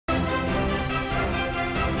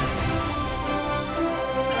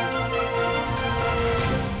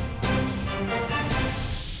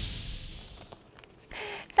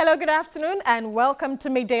Hello, good afternoon, and welcome to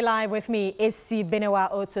Midday Live with me, Esi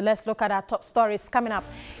Benewa Otu. Let's look at our top stories coming up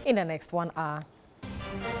in the next 1 hour.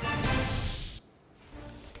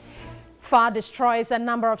 Fire destroys a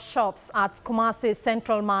number of shops at Kumasi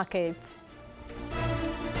Central Market.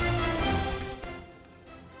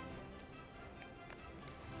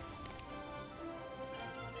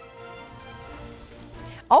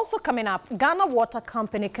 Also coming up, Ghana Water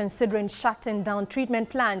Company considering shutting down treatment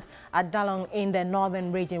plant at Dalong in the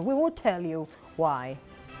northern region. We will tell you why.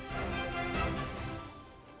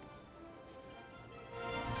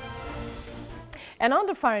 And on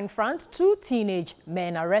the foreign front, 2 teenage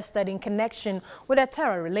men arrested in connection with a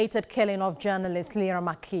terror-related killing of journalist Lyra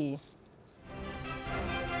McKee.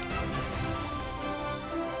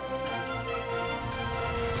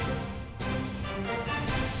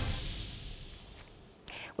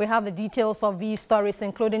 We have the details of these stories,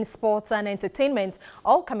 including sports and entertainment,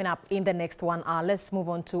 all coming up in the next 1 hour. Let's move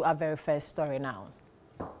on to our very first story now.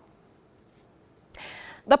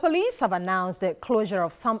 The police have announced the closure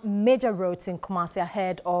of some major roads in Kumasi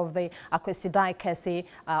ahead of the Akwesidai Kese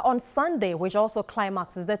on Sunday, which also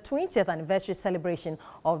climaxes the 20th anniversary celebration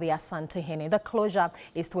of the Asantehene. The closure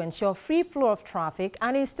is to ensure free flow of traffic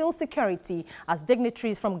and instill security as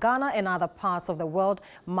dignitaries from Ghana and other parts of the world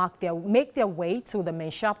make their way to the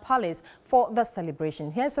Menchia Palace for the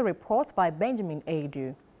celebration. Here's a report by Benjamin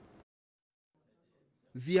Adu.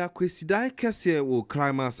 The Akwesidai Kese will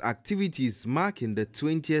climax activities marking the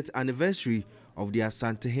 20th anniversary of the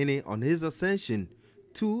Asantehene on his ascension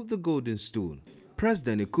to the Golden Stone.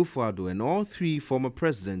 President Akufo-Addo and all 3 former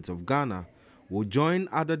presidents of Ghana will join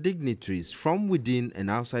other dignitaries from within and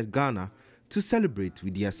outside Ghana to celebrate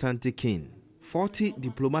with the Asante King. 40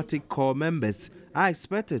 diplomatic corps members are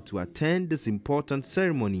expected to attend this important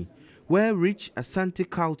ceremony, where rich Asante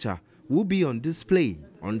culture will be on display.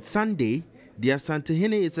 On Sunday, the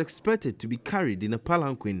Asantehene is expected to be carried in a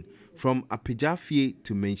palanquin from Apejafie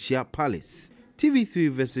to Menchia Palace.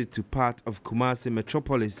 TV3 visit to part of Kumasi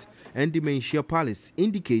Metropolis and the Menchia Palace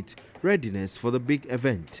indicate readiness for the big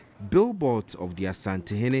event. Billboards of the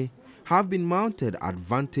Asantehene have been mounted at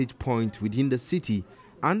vantage point within the city,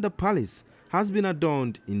 and the palace has been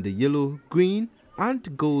adorned in the yellow, green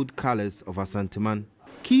and gold colors of Asanteman.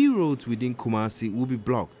 Key roads within Kumasi will be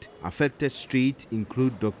blocked. Affected streets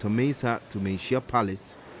include Dr. Mesa to Menchia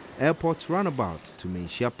Palace, Airport Runabout to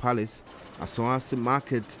Menchia Palace, Asawasi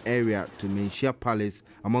Market area to Menchia Palace,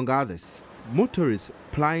 among others. Motorists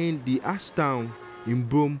plying the Ashtown,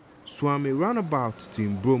 Imbrom, Swami Runabout to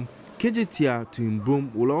Imbrom, Kejetia to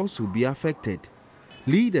Imbrom will also be affected.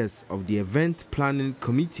 Leaders of the event planning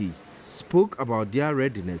committee spoke about their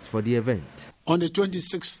readiness for the event. On the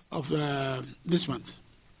 26th of this month,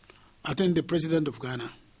 I think the President of Ghana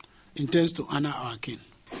intends to honor our king.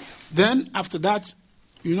 Then after that,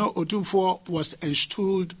 you know, Otumfuo was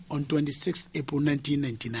installed on 26th April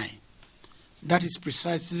 1999. That is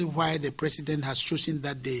precisely why the President has chosen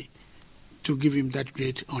that day to give him that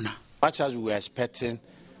great honor. Much as we were expecting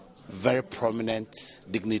very prominent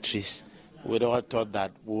dignitaries, we all thought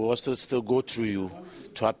that we will also still go through you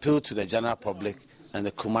to appeal to the general public and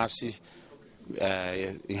the Kumasi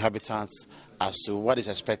inhabitants as to what is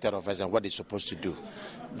expected of us and what is supposed to do.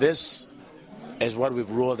 This is what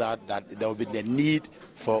we've rolled out, that there will be the need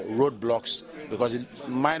for roadblocks, because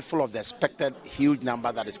mindful of the expected huge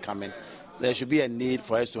number that is coming, there should be a need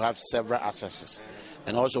for us to have several accesses.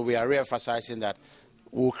 And also we are re-emphasizing that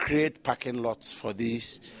we'll create parking lots for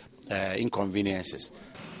these inconveniences.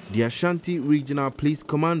 The Ashanti Regional Police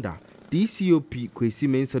Commander, DCOP Kwesi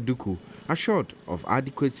Mensah Duku, assured of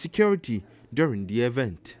adequate security during the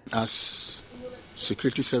event. As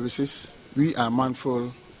security services, we are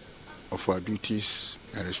mindful of our duties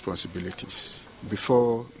and responsibilities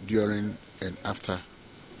before, during, and after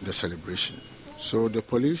the celebration. So the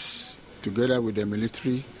police, together with the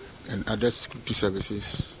military and other security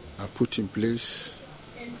services, have put in place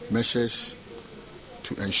measures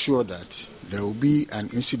to ensure that there will be an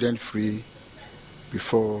incident-free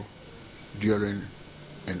before, during,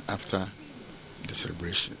 and after the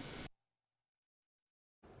celebration.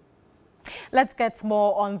 Let's get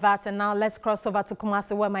more on that, and now let's cross over to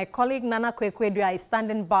Kumasi, where my colleague Nana Kwekwedu is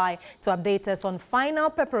standing by to update us on final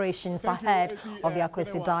preparations ahead of the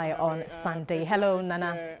Akwesidai on Sunday. Hello,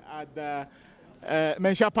 Nana. At the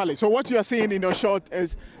Menchia Palace. So what you are seeing in your shot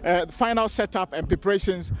is the final setup and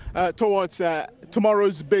preparations towards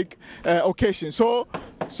tomorrow's big occasion. So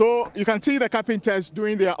you can see the carpenters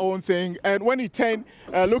doing their own thing, and when you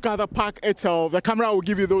look at the park itself, the camera will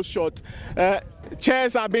give you those shots.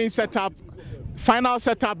 Chairs are being set up. final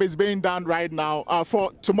setup is being done right now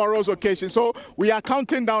for tomorrow's occasion. So we are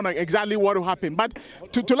counting down exactly what will happen. But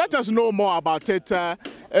to let us know more about it,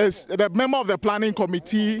 is the member of the planning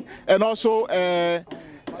committee and also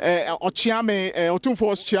Ochiame,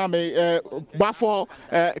 Otumfo's Chiame, Bafo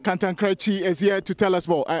Kantankrechi is here to tell us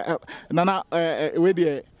more. Nana,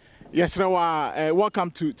 yes, welcome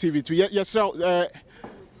to TV2. Yes, now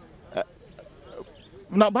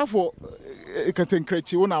Bafo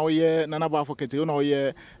Kantankrechi, una oye Nana Bafo Kete, una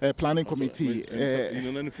oye planning committee.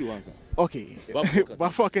 Okay,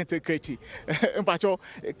 Bafo Kantankrechi. Mpacho,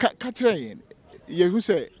 Katrain, you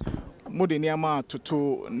say Modeniama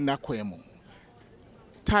Tutu Nakwemo.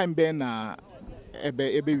 Time ben na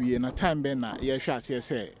ebe wie na time ben na ye hwa ase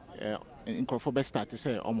se nkrofo be start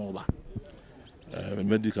se omoba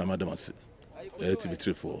medical madam ase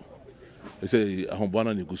tv3 for say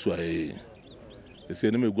ahonbana ne gusu aye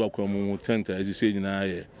say na megu akwamu tent aji se nyina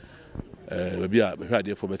ye bia be hwa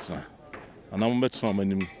de for betena anam betena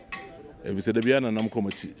manim e say de bia na nam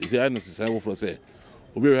komati say ayi no sesa wo for say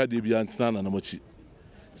obi hwa de bia ntena na namachi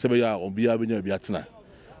se be ya obi ya benya bia tena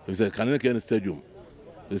e say kanene ke stadium.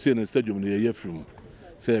 They say in the stadium near year from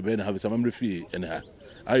say Ben have some memory fee and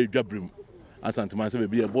I jabrim as Santaman say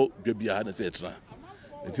be a boat, be a had a cetra.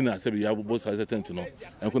 The Tina said we have both sides attention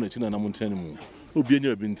and con a chin and a mountain who be in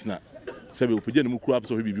your bintina. Say we put in crabs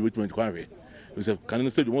or be with my inquiry. We said, can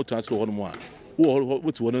instead you want to transfer one more?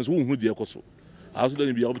 What's one who dear Cosso? I was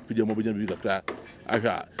letting be able to put your mobile bigger crack. I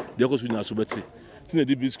heard the Cosso Subeti. Tina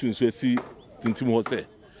did be screen so I see Tintimo say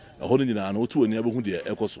a holding in an O2 and never who dear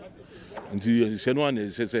Ecoso. Nti hye no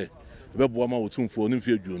say bebo ma wotumfo no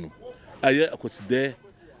mfie adwo no aye akoside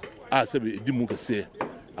a se be di mu kase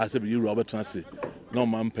a se be yiru abetranse na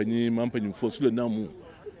mampanyimfo so le na mu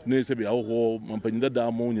ne se be awo mampanyi dada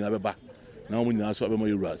mo nyina beba na mo nyina so abema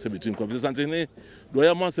yiru se be tin ko sante ne do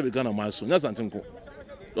ya ma se be Ghana ma so nya sante nko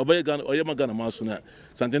obaye Ghana oye ma Ghana ma so na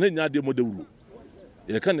sante ne nya de mo dawuru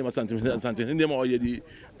ye kan ne ma sante ne ma oye di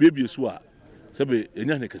bebie so a se be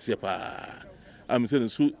enya ne kase pa am se ne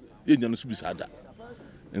su yenya no so bisada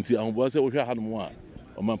enti ahombo se wo hwa hanom a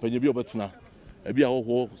o mampanye bi obetena abi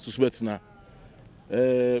ahoho susu betena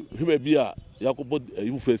hweba bi a yakobo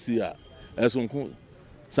yufresi a esonko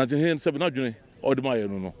sante hen se be na dwene odema ye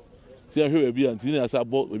no no se hweba bi a enti ne asa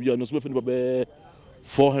bo bi a no so be fini be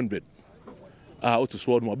 400 o to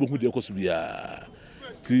so no abohu de ekoso bia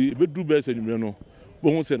ti bedu be se nwumre no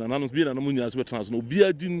bohu se na nanom bi na nanom nyina so betena so no obi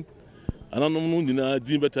adin ananom no nyina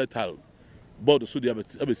din betatal board so dia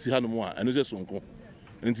abesi hanom a eno je sonko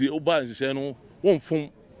enti oba nhye no wonfom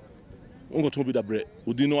ngoto bi dabre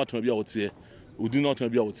odi no atoma bi a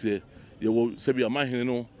wote ye wo se bi amahene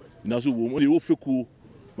no na so wo wo feku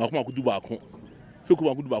makoma kudu baako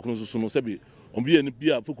no so no se bi ombi ani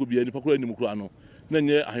bi a feku bi ani pakura ani mukura no na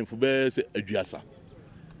nye ahemfo be se aduasa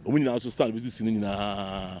omunyina so stand bi sisi ni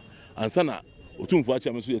nyina ansa na otumfo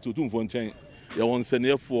acha me so ye otumfo nchen ye won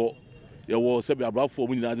senefo ye wo se bi abrafo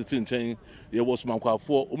omunyina tete nchen ye wo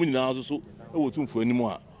somankwafo omunyina so e wo otumfo ani mu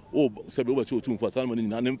a o se bi wo ba che otumfo asan ma ni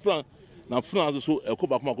nyina ne mfra na funa so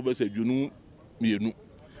ekoba kuma ko be se adwunu mienu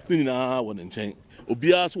ni nyina wo ne nchen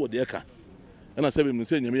obia so wo de eka na se bi me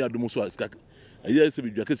se nyame yadom so aska aye se bi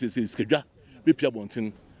dwa kese se skadwa be pia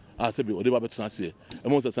bonten a se bi o de ba betena se e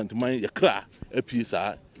mo se santeman ye kra apie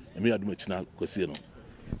sa nyame yadom achina kwase no.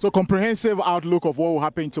 So comprehensive outlook of what will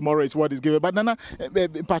happen tomorrow is what is given. But Nana,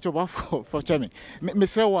 patch of for Chemi,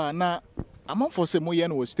 Mr. Wa na among for some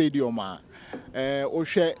no stadium or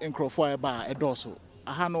share in Crofire bar a dorsal.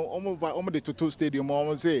 I know almost the two stadium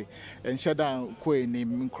almost say and shut down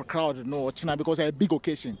Queen crowd no China because a big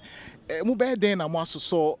occasion. Mube then I must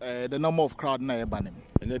saw the number of crowd na banning.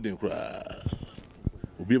 And then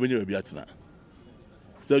Ubi when you be at na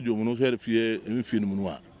stadium no fair fear in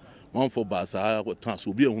film. One for Basa, what trans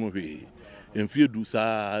will be a woman way. And fear do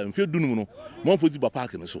sa, and fear do no, one for the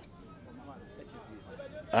park and so.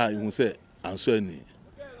 You will say, answer any,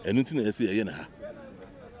 and nothing I say a yena.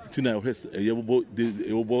 Tina has a yellow boat,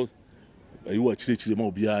 you are chitty more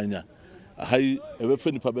behind a high, ever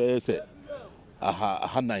friendly papa said, a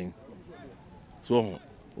hand nine. So,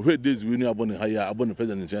 where days we know about the higher about the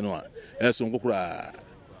president in January, as some cry,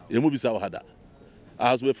 you will be so hard.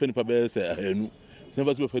 As we friendly papa said,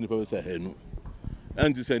 never to offend the say no.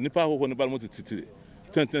 And he said, Nipa when about what it's 10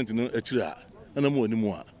 no a chira, and no more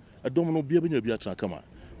anymore. I don't know be a biatra come.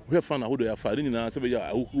 We have found out who they are fighting in answer.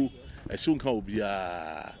 Who a soon can be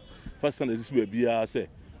a first time this will be a say,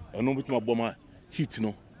 and no with my bomber heat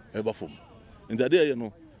no ever from. And the day, you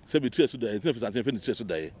know, Sabi chess today, it's never something finished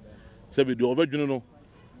today. Sabi do over, you know,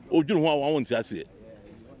 oh, you know what I want to say.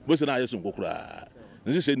 What's an eye soon go cry?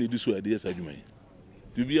 And this say, need this way, dear, said you may.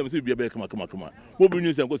 to be able to be a come. What we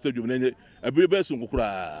use and go to you, a baby best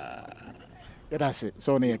that's it.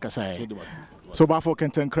 So near Kasai. So Bafo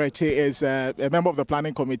Kenton Kreche is a member of the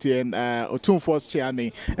planning committee and Otumfo's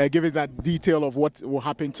chairman, giving that detail of what will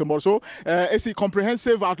happen tomorrow. So it's a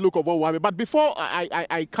comprehensive outlook of what will happen. But before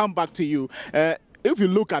I come back to you, if you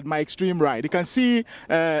look at my extreme right, you can see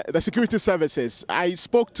the security services. I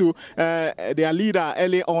spoke to their leader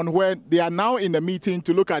early on when they are now in a meeting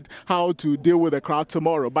to look at how to deal with the crowd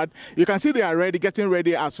tomorrow. But you can see they are ready, getting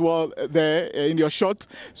ready as well there in your shot.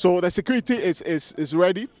 So the security is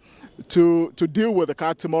ready to deal with the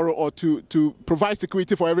crowd tomorrow, or to provide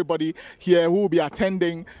security for everybody here who will be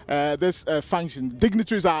attending this function.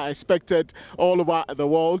 Dignitaries are expected all over the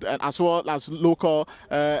world, and as well as local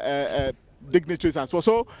dignitaries as well.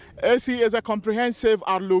 So AC is a comprehensive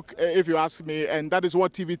outlook, if you ask me, and that is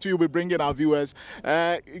what TV2 will be bringing our viewers.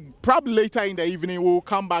 Probably later in the evening we'll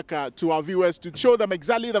come back to our viewers to show them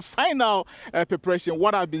exactly the final preparation,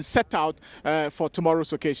 what has been set out for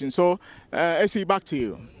tomorrow's occasion. So AC, back to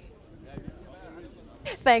you.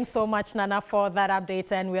 Thanks so much, Nana, for that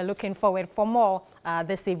update, and we're looking forward for more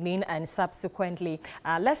this evening and subsequently.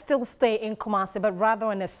 Let's still stay in Kumasi, but rather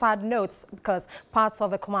on a sad note, because parts of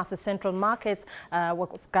the Kumasi Central Market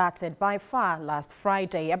was gutted by fire last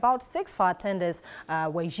Friday. About 6 fire tenders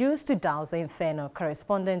were used to douse the inferno.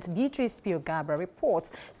 Correspondent Beatrice Pio-Gabra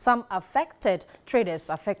reports some affected traders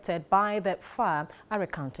affected by the fire are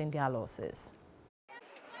recounting their losses.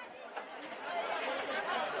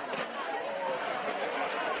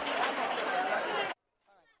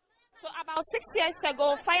 About 6 years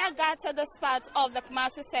ago, fire gutted the spot of the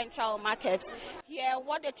Kumasi Central Market. Here,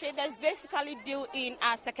 what the traders basically deal in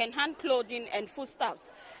are second-hand clothing and foodstuffs.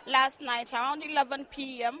 Last night, around 11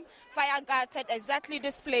 p.m., fire gutted exactly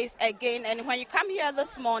this place again. And when you come here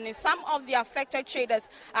this morning, some of the affected traders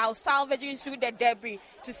are salvaging through the debris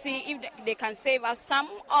to see if they can save up some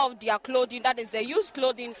of their clothing, that is the used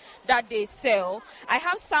clothing that they sell. I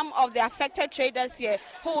have some of the affected traders here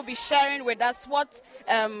who will be sharing with us what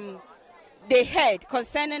they heard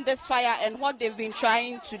concerning this fire and what they've been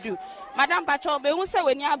trying to do. Madam Pacho, be unse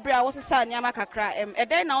when ya bra was sa nyama kakra e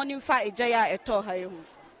dey na onim fa ejeya eto ha yehu.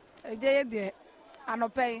 Ejeye de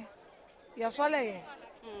anope ye sole ye.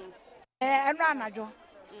 Enu anajo.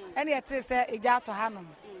 Ene ete se eja to hanom.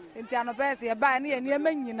 Nti anope se ye ba ne ye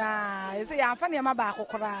niema nyina. Ye se ya fa niema ba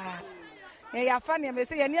akokora. Ye ya fa niema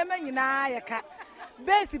se ye niema nyina ye ka.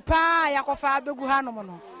 Besi pa yakofa abegu hanom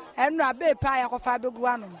no. Enu abe pa yakofa abegu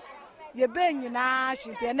hanom. Ye be nyina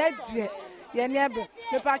shinte na die ye nebe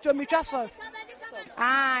me pacho mitwa sauce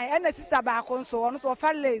ene sister ba ko nso ono so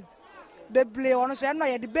fa lazy beble ono so eno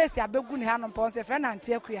ye de base abegu ni hanom pon se friend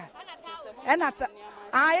ante akua enata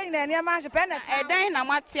ye na ene ma hye penet eden na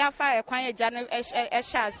mate afa ekwan agya ne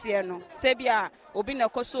ehya ase no se bia obi na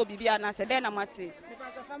koso obi bia na se den na mate.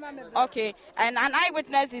 Okay, and an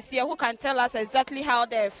eyewitness is here who can tell us exactly how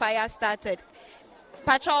the fire started.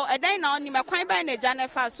 Patrol, a day now, you may quite buy a Janet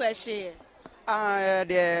fast where she.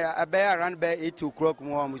 A bear ran by 8 o'clock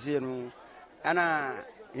more museum. And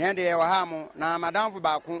Yandy Wahamo, now Madame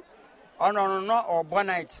Fubaku, on no or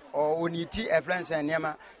bonnet or unity a friend and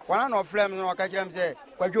Yama. One of Flames or catch them say,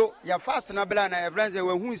 but you're fast and a blana, a friend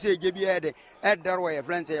who say GB at their way, a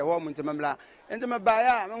friend say a woman to Mamla. And the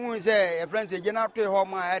Mabaya, who say a friend say, get up to home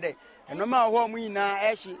my headache. And no matter what we now,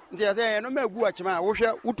 Ashy, they say, no matter what my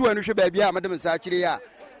Wutu and Usha baby, Madame Sachiria.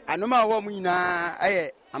 And no matter what we now,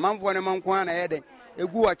 a month for a month, one headache, a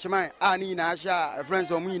guachma, Annie Nasha, a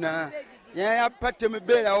friend of me now. Yeah, I put him a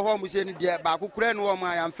bed at home with any dear Bakukran or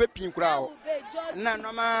my amphibian crowd. None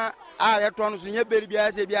of my I at once in your baby, I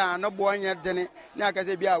say, no boy yet, then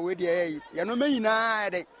Nakazabia with the you know me now,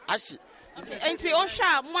 Ashy. And see,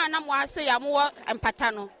 Osha, one I say, I'm more and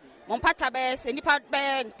Patano. Mompata bears, and Nipa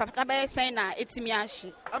bear, Pata bear saying, it's me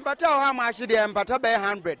ashi. And Pata, how much dear and Pata bear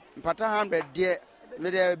 100, Pata 100, dear,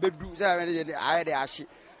 with a bedroom, I had ashi.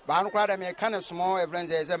 But I'm quite a kind of small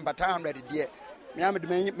friends and Pata 100, dear. Me, I'm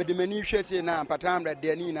with the many shares now, Pata 100,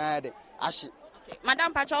 dear Nina had ashi.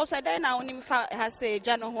 Madame Pacho said, then I only has a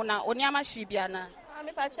Janohona, Onyama Shibiana. I'm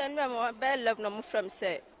a patron, bear love no from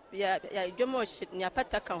say, yeah, Jomo shit near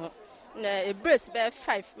Patacon. A breast bear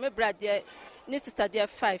 5, my brother, dear, sister dear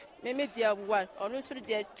 5, maybe dear 1, or no,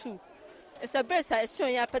 dear 2. It's a breast I show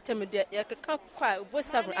ya patam, dear, you can't quite, both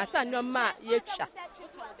 7, as I know ma, yecha.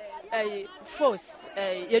 A force,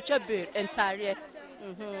 a yecha bird, entire.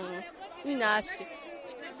 Nash.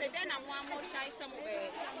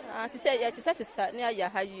 She said, yes, it's a sad near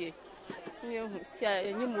Yahaye. You see,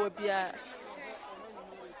 you will be a.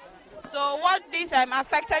 So what these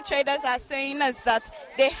affected traders are saying is that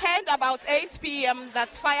they heard about 8 p.m. that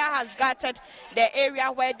fire has gutted the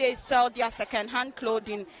area where they sell their second-hand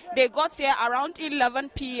clothing. They got here around 11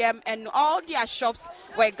 p.m. and all their shops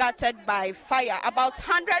were gutted by fire. About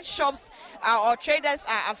 100 shops or traders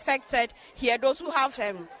are affected here, those who have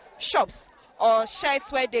shops or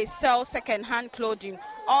sheds where they sell second-hand clothing.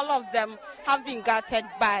 All of them have been gutted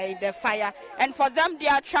by the fire, and for them they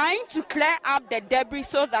are trying to clear up the debris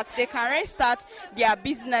so that they can restart their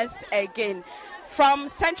business again. From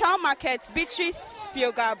Central Market, Beatrice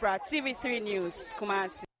Spiogabra, TV3 News,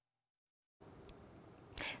 Kumasi.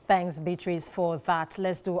 Thanks, Beatrice, for that.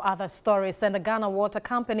 Let's do other stories. And the Ghana Water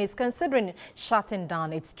Company is considering shutting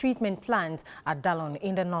down its treatment plant at Dallon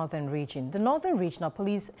in the northern region. The Northern Regional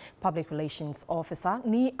Police Public Relations Officer,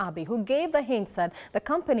 Ni Abe, who gave the hint, said the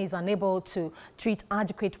company is unable to treat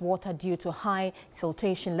adequate water due to high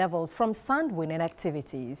siltation levels from sand winning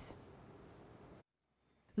activities.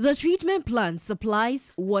 The treatment plant supplies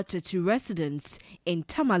water to residents in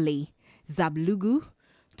Tamale, Zablugu,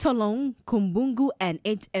 Tolong, Kumbungu and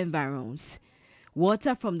its environs.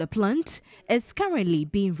 Water from the plant is currently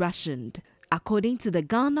being rationed. According to the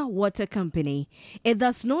Ghana Water Company, it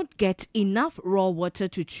does not get enough raw water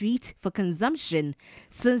to treat for consumption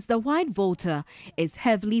since the white water is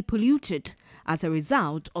heavily polluted as a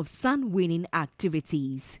result of sand winning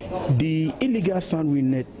activities. The illegal sand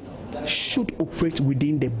winning should operate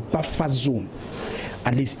within the buffer zone.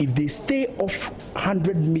 At least if they stay off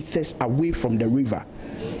 100 meters away from the river,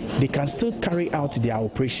 they can still carry out their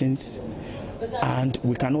operations, and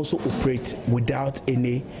we can also operate without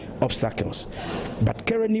any obstacles. But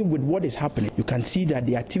currently with what is happening, you can see that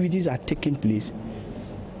the activities are taking place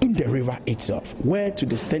in the river itself, where to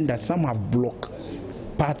the extent that some have blocked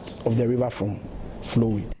parts of the river from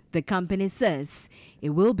flowing. The company says it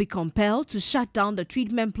will be compelled to shut down the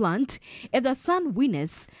treatment plant if the sand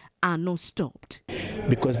winners are not stopped.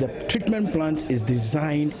 Because the treatment plant is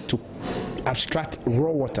designed to abstract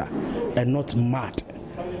raw water and not mud.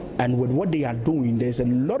 And with what they are doing, there's a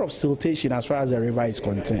lot of siltation as far as the river is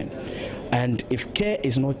concerned. And if care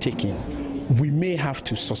is not taken, we may have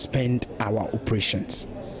to suspend our operations.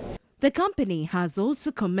 The company has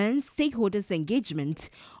also commenced stakeholders'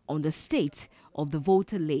 engagement on the state of the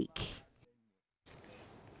Volta Lake.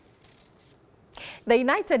 The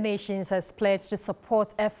United Nations has pledged to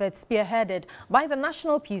support efforts spearheaded by the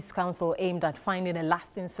National Peace Council aimed at finding a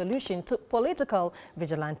lasting solution to political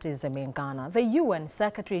vigilantism in Ghana. The UN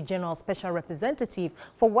Secretary General Special Representative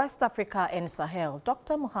for West Africa and Sahel,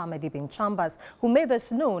 Dr. Mohamed Ibn Chambers, who made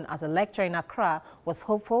this known as a lecture in Accra, was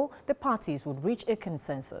hopeful the parties would reach a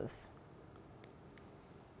consensus.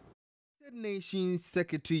 Nations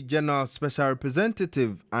Secretary General Special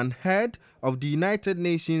Representative and head of the United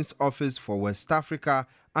Nations Office for West Africa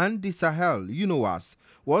and the Sahel, UNOWAS,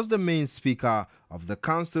 was the main speaker of the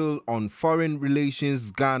Council on Foreign Relations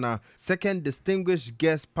Ghana Second Distinguished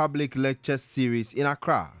Guest Public Lecture Series in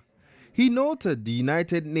Accra. He noted the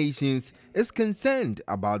United Nations is concerned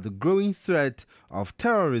about the growing threat of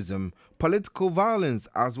terrorism, political violence,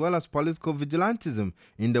 as well as political vigilantism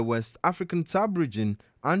in the West African sub-region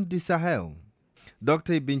and the Sahel.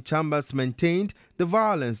 Dr. Ibn Chambers maintained the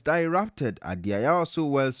violence that erupted at the Ayawaso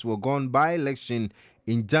Wells Wagon by-election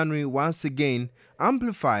in January once again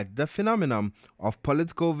amplified the phenomenon of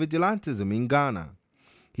political vigilantism in Ghana.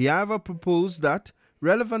 He however proposed that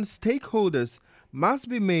relevant stakeholders must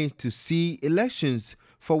be made to see elections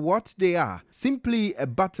for what they are, simply a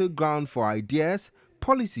battleground for ideas,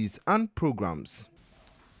 policies and programs.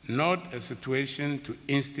 Not a situation to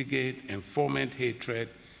instigate and foment hatred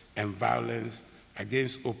and violence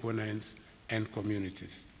against opponents and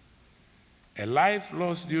communities. A life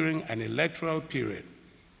lost during an electoral period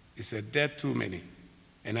is a death too many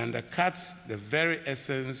and undercuts the very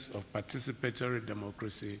essence of participatory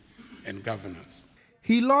democracy and governance.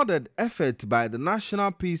 He lauded efforts by the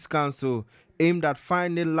National Peace Council aimed at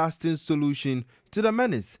finding lasting solution to the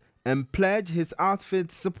menace and pledged his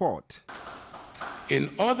outfit's support. In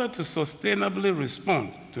order to sustainably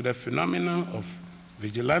respond to the phenomenon of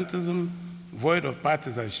vigilantism void of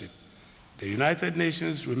partisanship, the United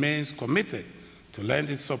Nations remains committed to lend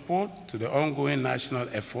its support to the ongoing national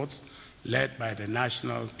efforts led by the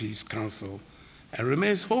National Peace Council and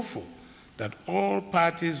remains hopeful that all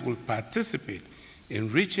parties will participate in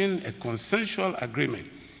reaching a consensual agreement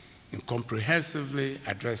in comprehensively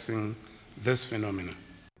addressing this phenomenon.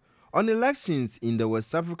 On elections in the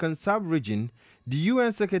West African sub-region, the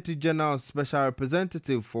UN Secretary General Special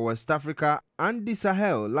Representative for West Africa and the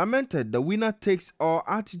Sahel lamented the winner-takes-all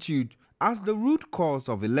attitude as the root cause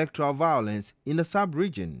of electoral violence in the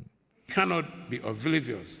sub-region. We cannot be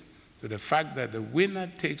oblivious to the fact that the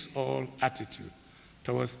winner-takes-all attitude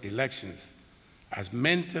towards elections as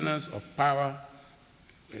maintenance of power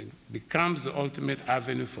becomes the ultimate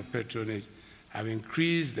avenue for patronage have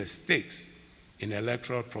increased the stakes in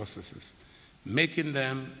electoral processes, making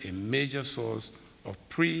them a major source of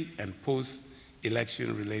pre- and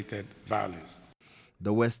post-election-related violence.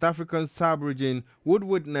 The West African sub-region would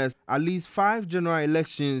witness at least 5 general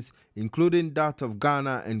elections, including that of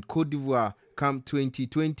Ghana and Cote d'Ivoire, come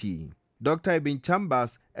 2020. Dr. Ibn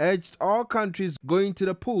Chambers urged all countries going to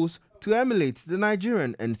the polls to emulate the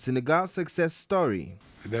Nigerian and Senegal success story.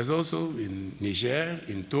 There's also in Niger,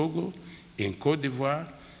 in Togo, in Cote d'Ivoire,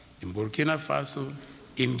 in Burkina Faso,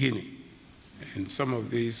 in Guinea. And some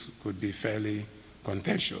of these could be fairly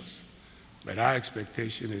contentious. But our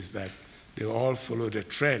expectation is that they all follow the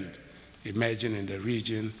trend emerging in the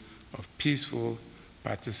region of peaceful,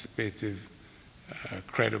 participative,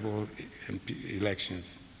 credible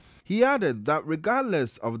elections. He added that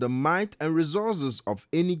regardless of the might and resources of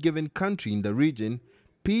any given country in the region,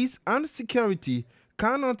 peace and security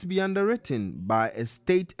cannot be underwritten by a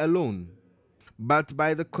state alone, but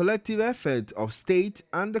by the collective effort of state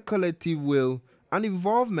and the collective will and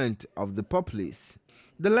involvement of the populace.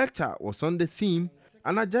 The lecture was on the theme,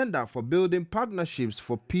 an agenda for building partnerships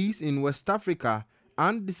for peace in West Africa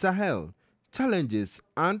and the Sahel, challenges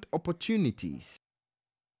and opportunities.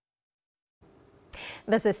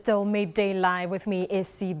 This is still Midday Live. With me is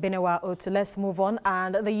Benewa Otu. Let's move on.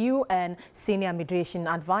 And the UN Senior Mediation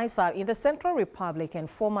Advisor in the Central Republic and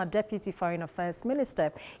former Deputy Foreign Affairs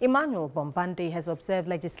Minister Emmanuel Bombande has observed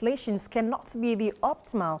legislations cannot be the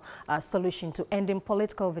optimal solution to ending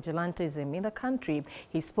political vigilantism in the country.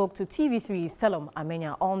 He spoke to TV3's Salom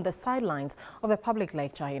Amenya on the sidelines of a public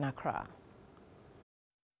lecture in Accra.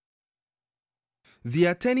 The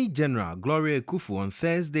Attorney General, Gloria Ekufu, on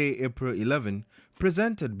Thursday, April 11,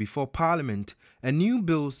 presented before Parliament a new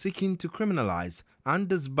bill seeking to criminalize and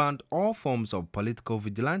disband all forms of political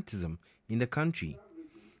vigilantism in the country.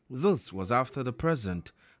 This was after the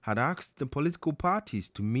President had asked the political parties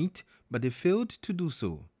to meet, but they failed to do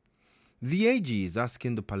so. The AG is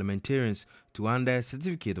asking the parliamentarians to, under a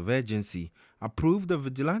certificate of urgency, approve the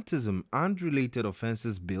Vigilantism and Related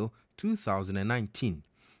Offences Bill 2019.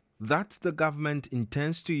 that the government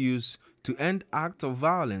intends to use to end acts of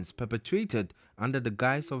violence perpetrated under the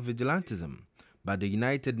guise of vigilantism. But the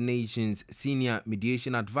United Nations Senior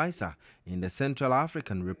Mediation Advisor in the Central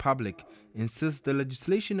African Republic insists the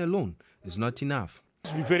legislation alone is not enough.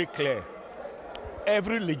 Let's be very clear.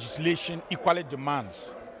 Every legislation equally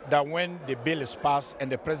demands that when the bill is passed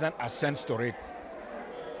and the President assents to it,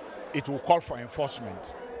 it will call for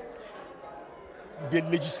enforcement. The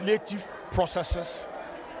legislative processes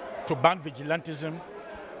to ban vigilantism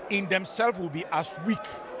in themselves will be as weak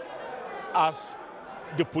as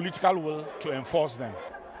the political will to enforce them.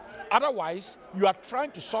 Otherwise, you are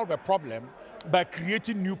trying to solve a problem by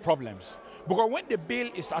creating new problems. Because when the bill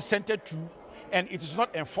is assented to and it is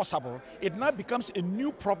not enforceable, it now becomes a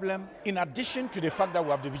new problem in addition to the fact that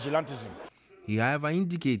we have the vigilantism. He, however,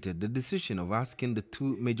 indicated the decision of asking the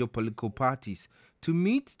two major political parties to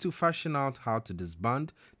meet to fashion out how to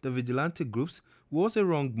disband the vigilante groups was a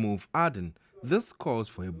wrong move, adding this calls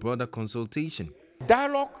for a broader consultation.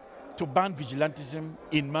 Dialogue to ban vigilantism,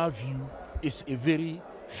 in my view, is a very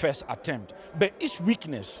first attempt. But its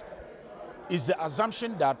weakness is the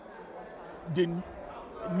assumption that the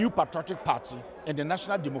New Patriotic Party and the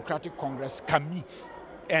National Democratic Congress can meet,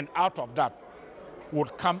 and out of that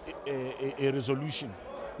would come a resolution.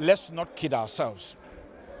 Let's not kid ourselves.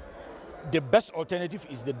 The best alternative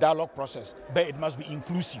is the dialogue process, but it must be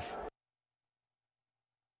inclusive.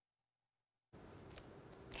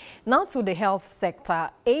 Now to the health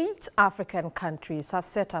sector. 8 African countries have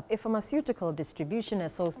set up a pharmaceutical distribution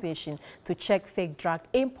association to check fake drug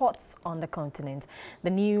imports on the continent.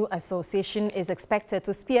 The new association is expected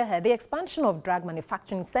to spearhead the expansion of drug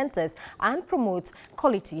manufacturing centers and promote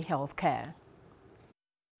quality health care.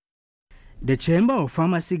 The Chamber of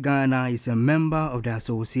Pharmacy Ghana is a member of the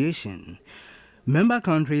association. Member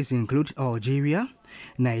countries include Algeria,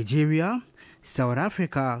 Nigeria, South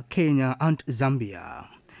Africa, Kenya, and Zambia.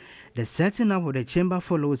 The setting up of the chamber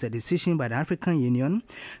follows a decision by the African Union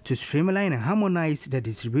to streamline and harmonize the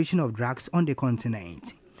distribution of drugs on the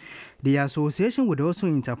continent. The association would also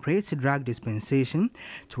interpret drug dispensation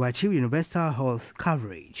to achieve universal health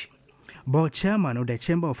coverage. Board chairman of the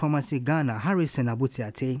Chamber of Pharmacy Ghana, Harrison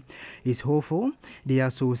Abutiate, is hopeful the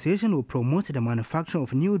association will promote the manufacture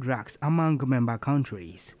of new drugs among member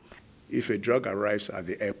countries. If a drug arrives at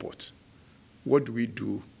the airport, what do we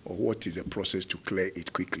do, or what is the process to clear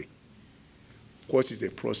it quickly? What is the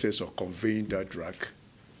process of conveying that drug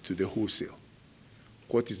to the wholesale.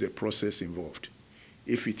 What is the process involved?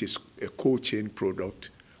 If it is a cold chain product,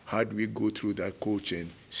 how do we go through that cold chain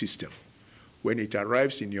system? When it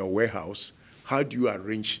arrives in your warehouse, how do you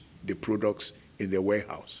arrange the products in the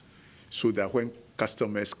warehouse so that when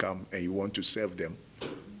customers come and you want to serve them,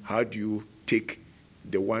 how do you take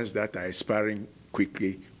the ones that are expiring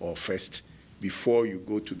quickly or first before you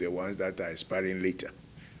go to the ones that are expiring later?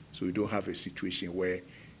 So you don't have a situation where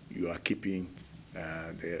you are keeping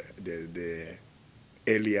the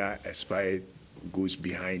earlier expired goods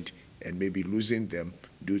behind and maybe losing them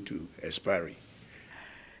due to expiry.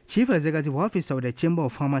 Chief Executive Officer of the Chamber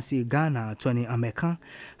of Pharmacy Ghana, Tony Ameka,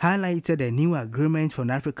 highlighted a new agreement from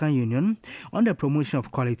the African Union on the promotion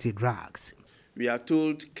of quality drugs. We are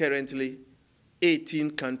told currently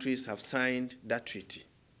 18 countries have signed that treaty.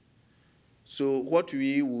 So what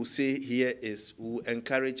we will say here is we will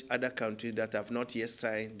encourage other countries that have not yet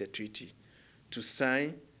signed the treaty to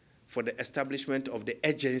sign for the establishment of the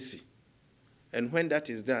agency. And when that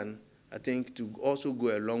is done, I think to also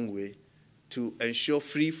go a long way to ensure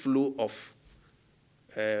free flow of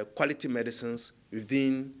quality medicines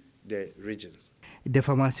within the regions. The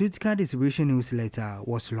pharmaceutical distribution newsletter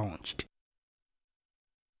was launched.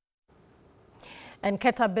 And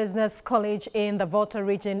Keta Business College in the Volta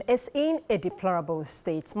region is in a deplorable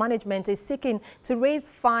state. Management is seeking to raise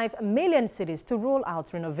 5 million cedis to roll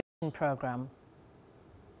out renovation program.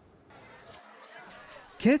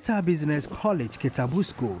 Keta Business College,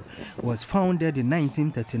 Ketabusco, was founded in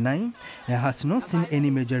 1939 and has not seen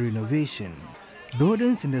any major renovation.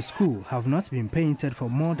 Buildings in the school have not been painted for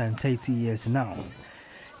more than 30 years now.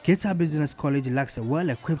 Keta Business College lacks a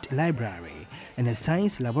well-equipped library and a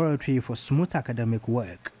science laboratory for smooth academic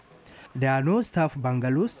work. There are no staff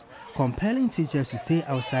bungalows, compelling teachers to stay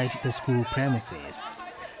outside the school premises.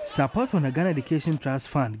 Support from the Ghana Education Trust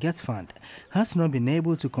Fund, GET Fund, has not been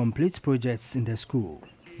able to complete projects in the school.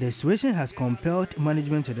 The situation has compelled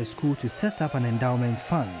management of the school to set up an endowment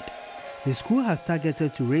fund. The school has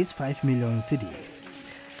targeted to raise 5 million cedis.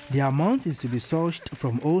 The amount is to be sourced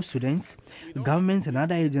from all students, government and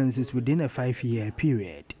other agencies within a 5-year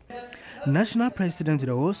period. National President of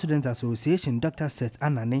the All Students Association, Dr. Seth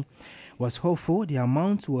Anane, was hopeful the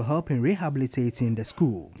amount will help in rehabilitating the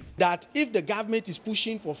school. That if the government is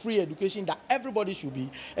pushing for free education, that everybody should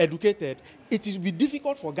be educated, it will be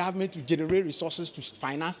difficult for government to generate resources to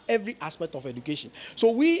finance every aspect of education.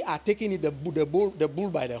 So we are taking it the bull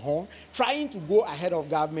by the horn, trying to go ahead of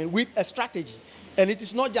government with a strategy. And it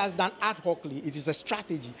is not just done ad hocly, it is a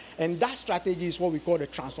strategy. And that strategy is what we call the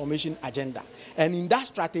transformation agenda. And in that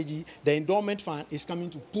strategy, the endowment fund is coming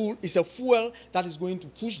to pull, it's a fuel that is going to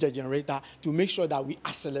push the generator to make sure that we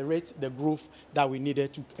accelerate the growth that we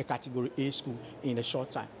needed to a category A school in a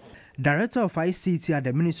short time. Director of ICT at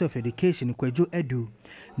the Ministry of Education, Kwejo Edu,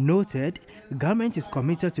 noted government is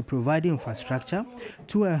committed to providing infrastructure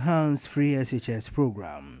to enhance free SHS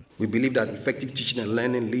program. We believe that effective teaching and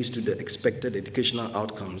learning leads to the expected educational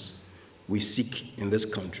outcomes we seek in this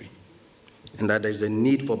country, and that there is a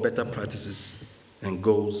need for better practices and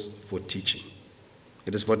goals for teaching.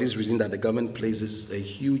 It is for this reason that the government places a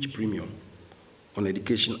huge premium on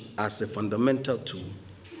education as a fundamental tool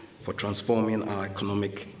for transforming our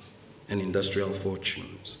economic and industrial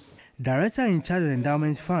fortunes. Director in charge of the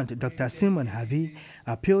Endowment Fund, Dr. Simon Harvey,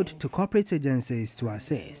 appealed to corporate agencies to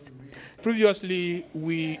assist. Previously,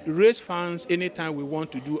 we raise funds anytime we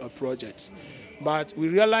want to do a project, but we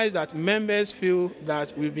realize that members feel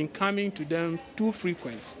that we've been coming to them too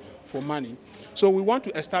frequent for money. So we want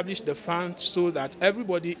to establish the fund so that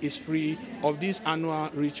everybody is free of this annual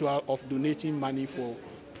ritual of donating money for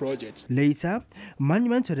projects. Later,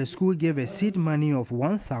 management of the school gave a seed money of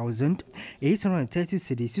 1,830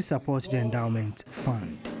 cedis to support the endowment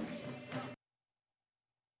fund.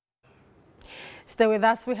 Stay with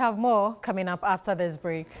us, we have more coming up after this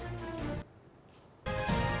break.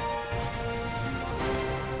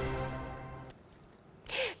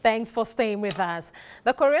 Thanks for staying with us.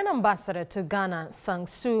 The Korean ambassador to Ghana,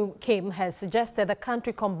 Sang-soo Kim, has suggested the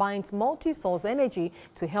country combines multi-source energy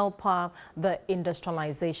to help power the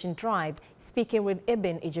industrialization drive. Speaking with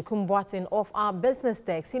Ibn Ejikumbwatin of our business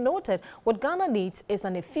desk, he noted what Ghana needs is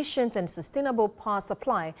an efficient and sustainable power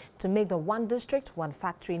supply to make the One District, One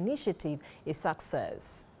Factory initiative a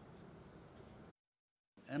success.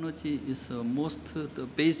 Energy is the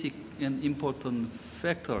basic and important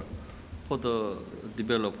factor for the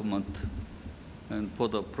development and for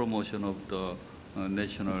the promotion of the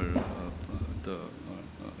national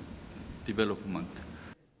development.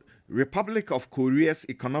 Republic of Korea's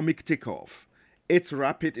economic takeoff Its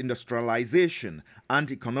rapid industrialization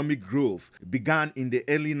and economic growth began in the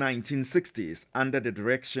early 1960s under the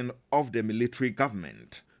direction of the military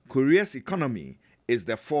government. Korea's economy is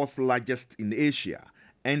the 4th largest in Asia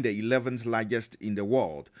and the 11th largest in the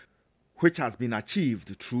world, which has been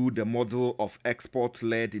achieved through the model of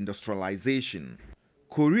export-led industrialization.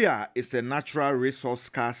 Korea is a natural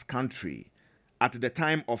resource-scarce country. At the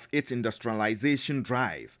time of its industrialization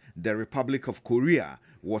drive, the Republic of Korea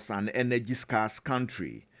was an energy-scarce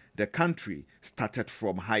country. The country started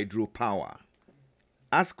from hydropower.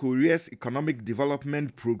 As Korea's economic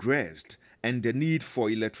development progressed and the need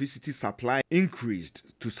for electricity supply increased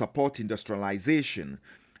to support industrialization,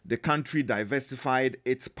 the country diversified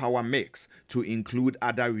its power mix to include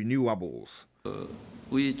other renewables.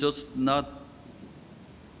 We just not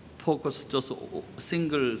focus just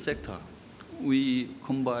single sector. We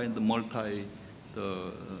combine the multi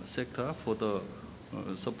sector for the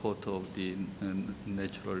support of the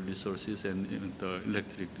natural resources and the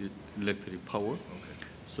electric power. Okay.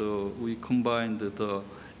 So we combined the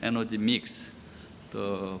energy mix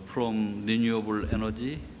from renewable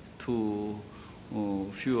energy to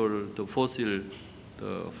fuel the fossil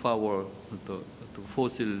power, the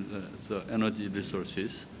fossil energy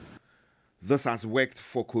resources. This has worked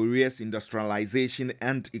for Korea's industrialization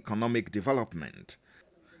and economic development.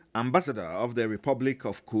 Ambassador of the Republic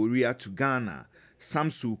of Korea to Ghana,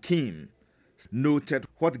 Sam-Soo Kim, noted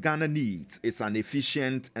what Ghana needs is an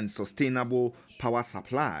efficient and sustainable power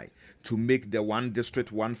supply to make the One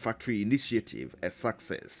District, One Factory initiative a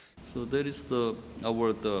success. So there is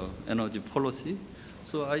our energy policy.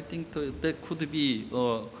 So I think that could be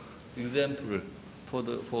an example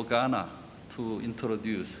for Ghana to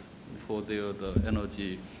introduce for the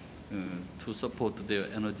energy to support their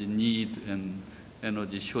energy need and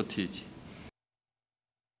energy shortage.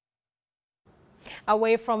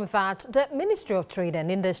 Away from that, the Ministry of Trade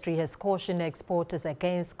and Industry has cautioned exporters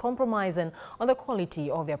against compromising on the quality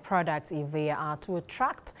of their products if they are to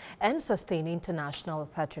attract and sustain international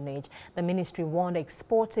patronage. The ministry warned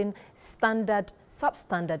exporting standard,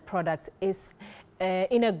 substandard products is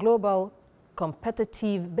in a global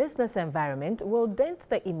competitive business environment will dent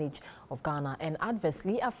the image of Ghana and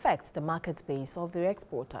adversely affect the market base of the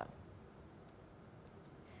exporter.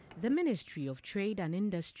 The Ministry of Trade and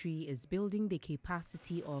Industry is building the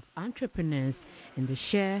capacity of entrepreneurs in the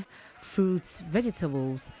share, fruits,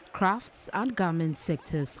 vegetables, crafts and garment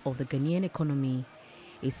sectors of the Ghanaian economy.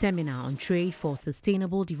 A seminar on trade for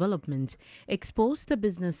sustainable development exposed the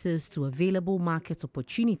businesses to available market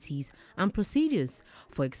opportunities and procedures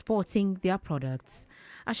for exporting their products.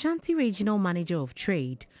 Ashanti Regional Manager of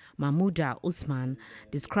Trade, Mahmouda Usman,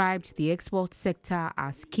 described the export sector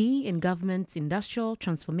as key in government's industrial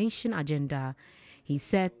transformation agenda. He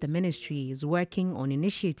said the ministry is working on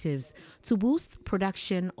initiatives to boost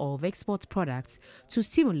production of export products to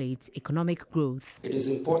stimulate economic growth. It is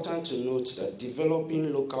important to note that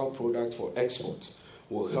developing local products for export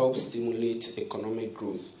will help stimulate economic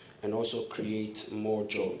growth and also create more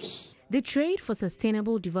jobs. The Trade for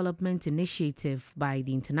Sustainable Development initiative by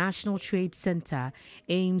the International Trade Center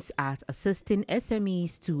aims at assisting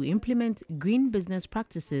SMEs to implement green business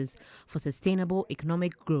practices for sustainable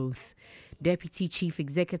economic growth. Deputy Chief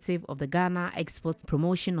Executive of the Ghana Export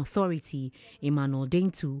Promotion Authority, Emmanuel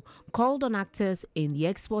Dentu, called on actors in the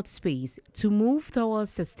export space to move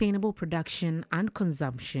towards sustainable production and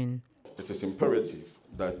consumption. It is imperative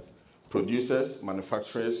that producers,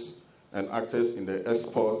 manufacturers, and actors in the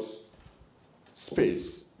export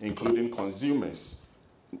space, including consumers,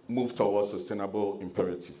 move towards sustainable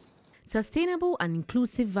imperative. Sustainable and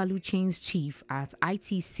Inclusive Value Chains Chief at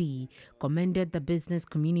ITC commended the business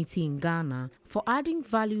community in Ghana for adding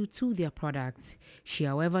value to their products. She,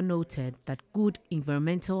 however, noted that good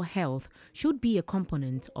environmental health should be a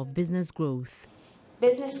component of business growth.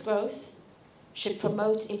 Business growth should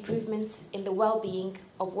promote improvements in the well-being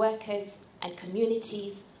of workers and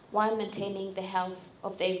communities while maintaining the health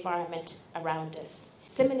of the environment around us.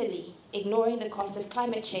 Similarly, ignoring the cost of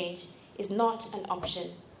climate change is not an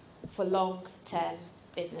option for long-term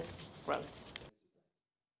business growth.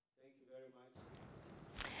 Thank you very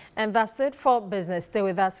much. And that's it for business. Stay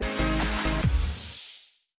with us.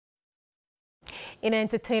 In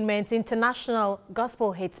entertainment, international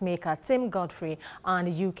gospel hitmaker Tim Godfrey and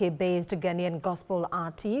UK-based Ghanaian gospel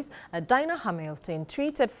artist Dinah Hamilton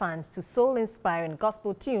treated fans to soul-inspiring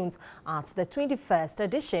gospel tunes at the 21st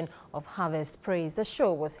edition of Harvest Praise. The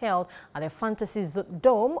show was held at the Fantasy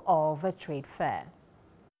Dome of a trade fair.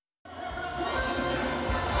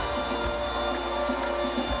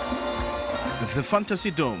 The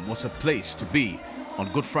Fantasy Dome was a place to be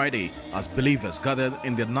on Good Friday as believers gathered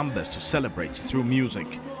in their numbers to celebrate through music,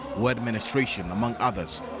 word ministration, among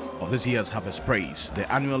others, of this year's Harvest Praise.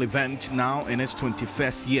 The annual event, now in its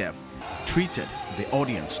 21st year, treated the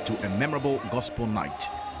audience to a memorable gospel night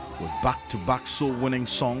with back-to-back soul-winning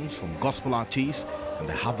songs from gospel artists and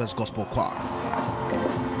the Harvest Gospel Choir.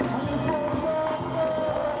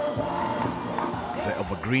 The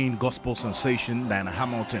evergreen gospel sensation Diana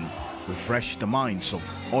Hamilton refreshed the minds of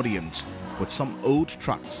audience with some old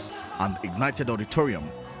tracks and ignited auditorium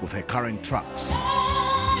with her current tracks.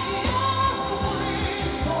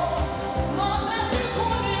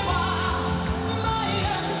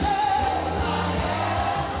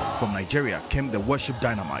 From Nigeria came the worship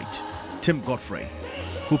dynamite, Tim Godfrey,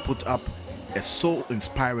 who put up a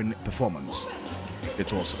soul-inspiring performance.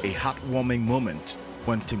 It was a heartwarming moment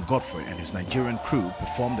when Tim Godfrey and his Nigerian crew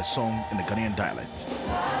performed the song in the Ghanaian dialect.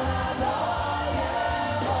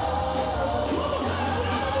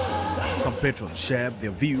 Some patrons shared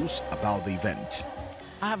their views about the event.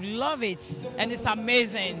 I have loved it, and it's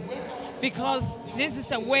amazing because this is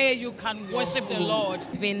the way you can worship the Lord.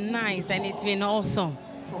 It's been nice and it's been awesome.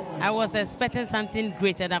 I was expecting something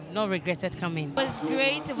great and I've not regretted coming. It was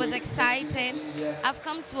great, it was exciting. I've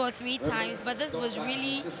come 2 or 3 times, but this was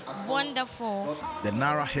really wonderful. The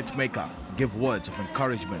Nara hitmaker gave words of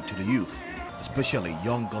encouragement to the youth, especially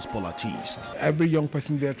young gospel artists. Every young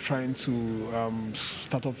person there trying to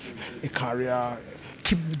start up a career,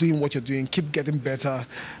 keep doing what you're doing, keep getting better.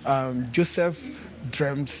 Joseph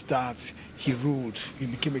dreamt that he ruled, he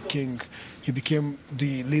became a king, he became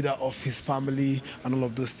the leader of his family and all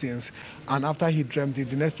of those things. And after he dreamt it,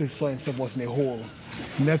 the next place he saw himself was in a hole.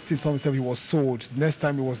 The next time he saw himself, he was sold. The next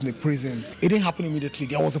time he was in a prison. It didn't happen immediately.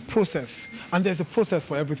 There was a process. And there's a process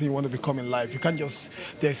for everything you want to become in life. You can't just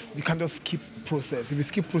skip process. If you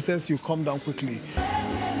skip process, you come down quickly.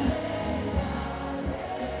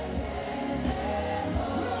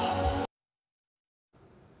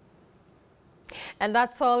 And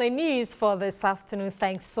that's all in news for this afternoon.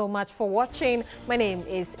 Thanks so much for watching. My name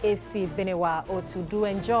is AC Benewa Otu. Do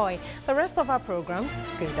enjoy the rest of our programs.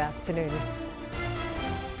 Good afternoon.